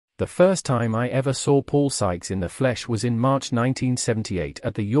The first time I ever saw Paul Sykes in the flesh was in March 1978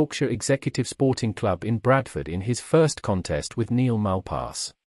 at the Yorkshire Executive Sporting Club in Bradford in his first contest with Neil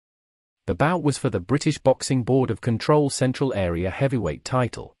Malpass. The bout was for the British Boxing Board of Control Central Area Heavyweight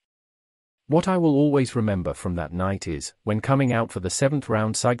title. What I will always remember from that night is, when coming out for the 7th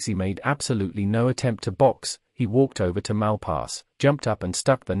round, Sykesy made absolutely no attempt to box. He walked over to Malpass, jumped up and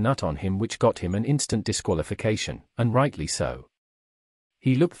stuck the nut on him, which got him an instant disqualification, and rightly so.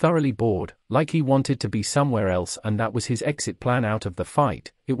 He looked thoroughly bored, like he wanted to be somewhere else, and that was his exit plan out of the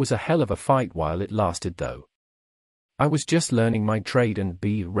fight. It was a hell of a fight while it lasted though. I was just learning my trade and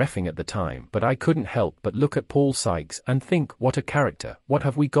reffing at the time, but I couldn't help but look at Paul Sykes and think, what a character, what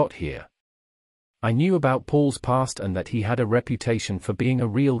have we got here? I knew about Paul's past and that he had a reputation for being a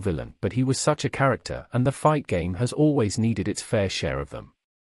real villain, but he was such a character, and the fight game has always needed its fair share of them.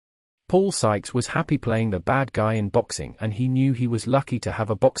 Paul Sykes was happy playing the bad guy in boxing, and he knew he was lucky to have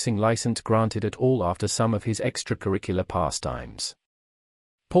a boxing license granted at all after some of his extracurricular pastimes.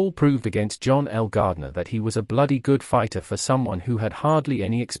 Paul proved against John L. Gardner that he was a bloody good fighter for someone who had hardly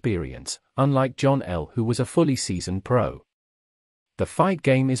any experience, unlike John L., who was a fully seasoned pro. The fight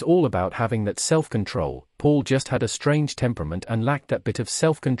game is all about having that self-control. Paul just had a strange temperament and lacked that bit of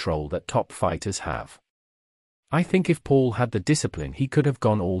self-control that top fighters have. I think if Paul had the discipline, he could have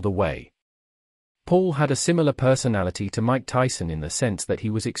gone all the way. Paul had a similar personality to Mike Tyson in the sense that he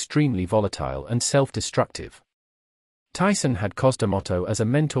was extremely volatile and self-destructive. Tyson had Kostamoto as a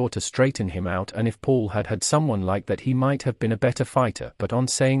mentor to straighten him out, and if Paul had had someone like that, he might have been a better fighter, but on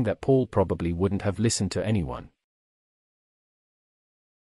saying that, Paul probably wouldn't have listened to anyone.